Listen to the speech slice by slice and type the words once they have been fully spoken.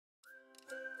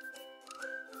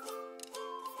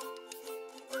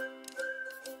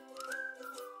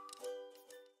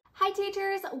Hi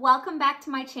teachers, welcome back to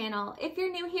my channel. If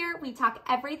you're new here, we talk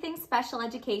everything special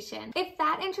education. If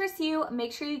that interests you,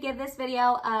 make sure you give this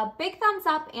video a big thumbs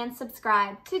up and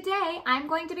subscribe. Today, I'm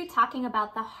going to be talking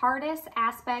about the hardest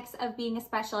aspects of being a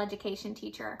special education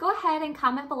teacher. Go ahead and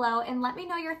comment below and let me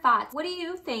know your thoughts. What do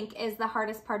you think is the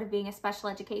hardest part of being a special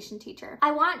education teacher?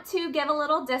 I want to give a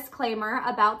little disclaimer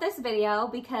about this video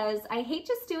because I hate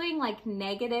just doing like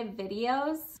negative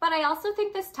videos, but I also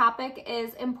think this topic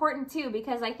is important too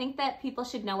because I think that people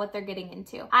should know what they're getting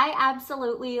into. I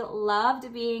absolutely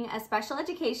loved being a special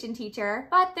education teacher,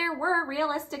 but there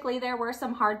were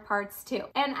some hard parts too.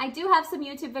 And I do have some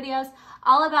YouTube videos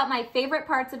all about my favorite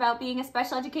parts about being a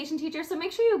special education teacher, so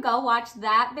make sure you go watch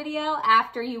that video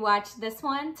after you watch this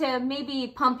one to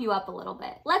maybe pump you up a little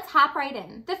bit. Let's hop right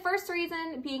in. The first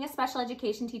reason being a special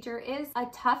education teacher is a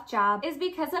tough job is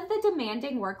because of the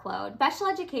demanding workload. Special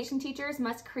education teachers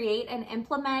must create and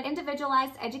implement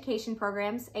individualized education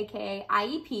programs, aka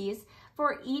IEPs,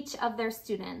 for each of their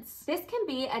students. This can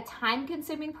be a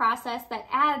time-consuming process that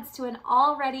adds to an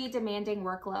already demanding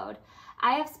workload.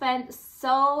 I have spent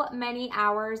so many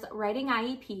hours writing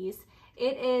IEPs.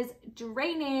 It is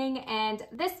draining, and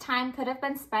this time could have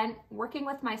been spent working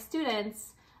with my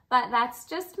students, but that's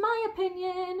just my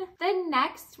opinion. The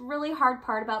next really hard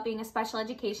part about being a special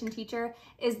education teacher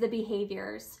is the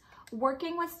behaviors.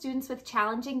 Working with students with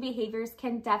challenging behaviors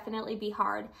can definitely be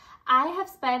hard. I have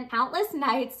spent countless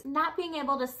nights not being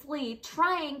able to sleep,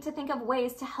 trying to think of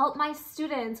ways to help my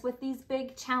students with these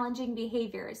big challenging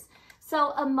behaviors.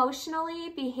 So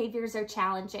emotionally, behaviors are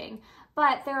challenging,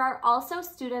 but there are also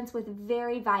students with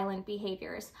very violent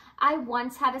behaviors. I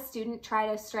once had a student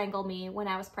try to strangle me when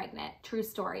I was pregnant. True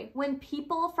story. When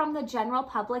people from the general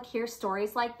public hear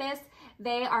stories like this,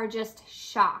 they are just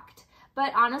shocked.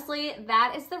 But honestly,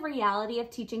 that is the reality of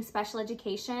teaching special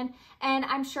education, and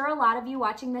I'm sure a lot of you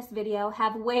watching this video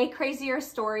have way crazier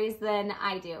stories than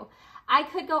I do. I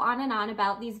could go on and on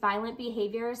about these violent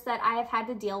behaviors that I have had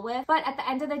to deal with, but at the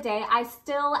end of the day, I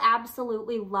still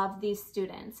absolutely love these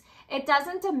students. It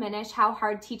doesn't diminish how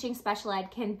hard teaching special ed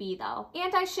can be though.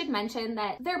 And I should mention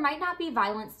that there might not be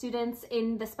violent students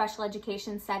in the special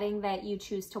education setting that you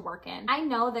choose to work in. I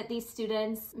know that these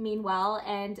students mean well,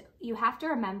 and you have to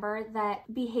remember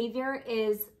that behavior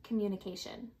is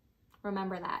communication.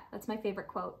 Remember that. That's my favorite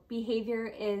quote. Behavior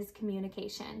is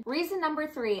communication. Reason number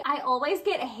 3. I always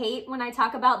get hate when I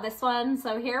talk about this one,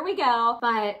 so here we go.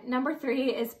 But number 3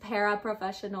 is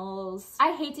paraprofessionals.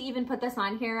 I hate to even put this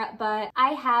on here, but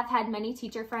I have had many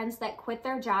teacher friends that quit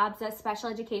their jobs as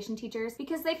special education teachers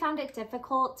because they found it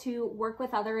difficult to work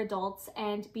with other adults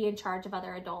and be in charge of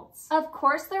other adults. Of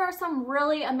course, there are some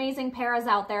really amazing paras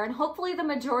out there, and hopefully the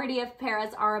majority of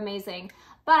paras are amazing.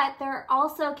 But there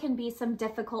also can be some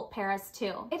difficult paras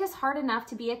too. It is hard enough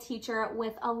to be a teacher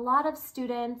with a lot of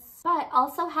students, but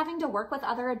also having to work with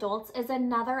other adults is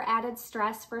another added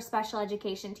stress for special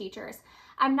education teachers.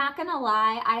 I'm not gonna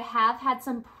lie, I have had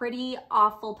some pretty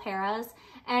awful paras,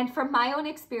 and from my own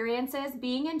experiences,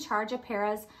 being in charge of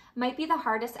paras might be the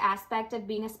hardest aspect of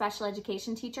being a special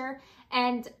education teacher,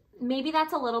 and maybe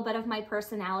that's a little bit of my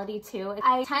personality too.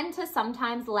 I tend to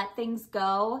sometimes let things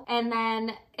go and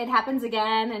then it happens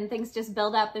again and things just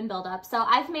build up and build up. So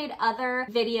I've made other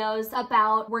videos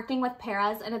about working with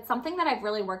paras, and it's something that I've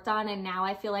really worked on, and now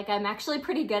I feel like I'm actually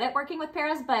pretty good at working with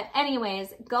paras. But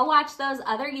anyways, go watch those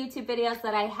other YouTube videos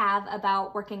that I have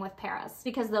about working with paras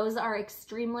because those are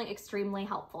extremely, extremely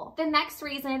helpful. The next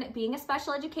reason being a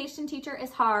special education teacher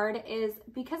is hard is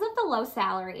because of the low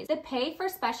salaries. The pay for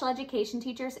special education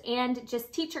teachers and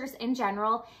just teachers in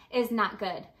general is not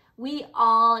good. We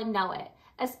all know it,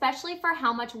 especially for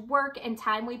how much work and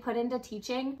time we put into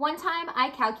teaching. One time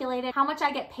I calculated how much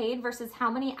I get paid versus how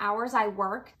many hours I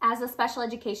work as a special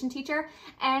education teacher,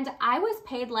 and I was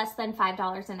paid less than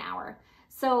 $5 an hour.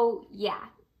 So yeah,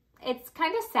 it's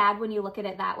kind of sad when you look at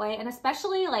it that way, and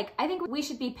especially like I think we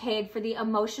should be paid for the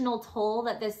emotional toll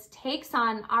that this takes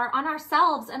on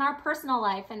ourselves and our personal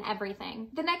life and everything.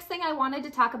 The next thing I wanted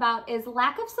to talk about is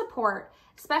lack of support.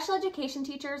 Special education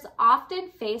teachers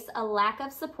often face a lack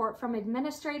of support from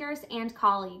administrators and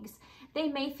colleagues. They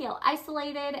may feel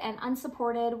isolated and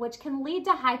unsupported, which can lead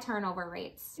to high turnover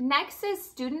rates. Next is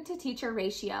student to teacher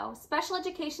ratio. Special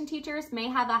education teachers may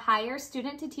have a higher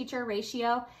student to teacher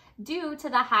ratio due to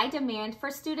the high demand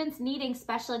for students needing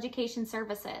special education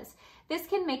services. This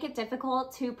can make it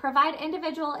difficult to provide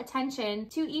individual attention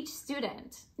to each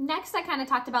student. Next, I kind of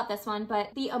talked about this one,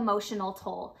 but the emotional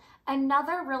toll.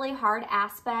 Another really hard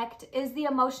aspect is the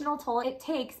emotional toll it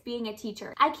takes being a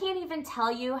teacher. I can't even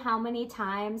tell you how many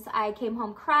times I came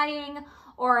home crying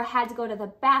or had to go to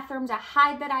the bathroom to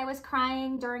hide that I was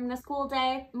crying during the school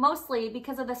day, mostly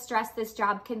because of the stress this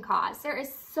job can cause. There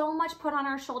is so much put on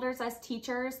our shoulders as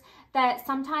teachers that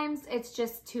sometimes it's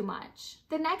just too much.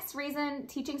 The next reason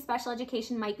teaching special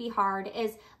education might be hard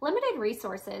is limited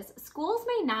resources. Schools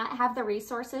may not have the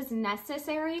resources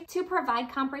necessary to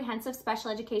provide comprehensive special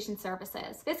education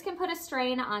services. This can put a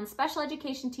strain on special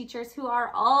education teachers who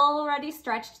are already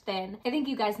stretched thin. I think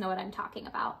you guys know what I'm talking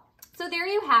about. So there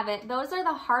you have it. Those are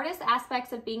the hardest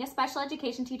aspects of being a special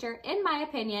education teacher, in my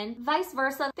opinion. Vice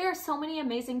versa, there are so many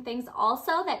amazing things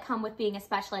also that come with being a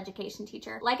special education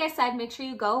teacher. Like I said, make sure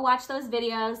you go watch those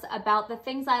videos about the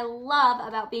things I love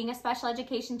about being a special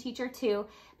education teacher too,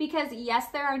 because yes,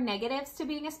 there are negatives to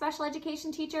being a special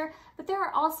education teacher, but there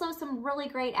are also some really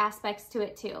great aspects to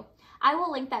it too. I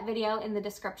will link that video in the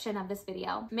description of this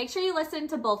video. Make sure you listen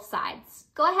to both sides.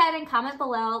 Go ahead and comment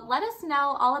below. Let us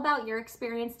know all about your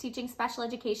experience teaching special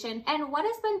education and what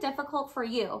has been difficult for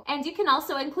you. And you can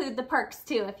also include the perks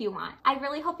too if you want. I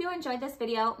really hope you enjoyed this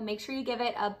video. Make sure you give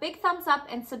it a big thumbs up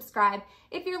and subscribe.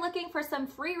 If you're looking for some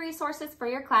free resources for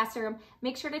your classroom,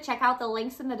 make sure to check out the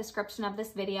links in the description of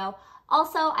this video.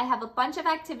 Also, I have a bunch of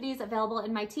activities available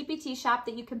in my TPT shop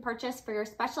that you can purchase for your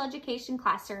special education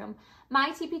classroom.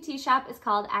 My TPT shop is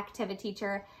called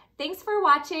ActiviTeacher. Thanks for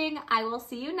watching. I will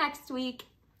see you next week.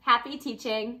 Happy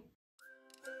teaching.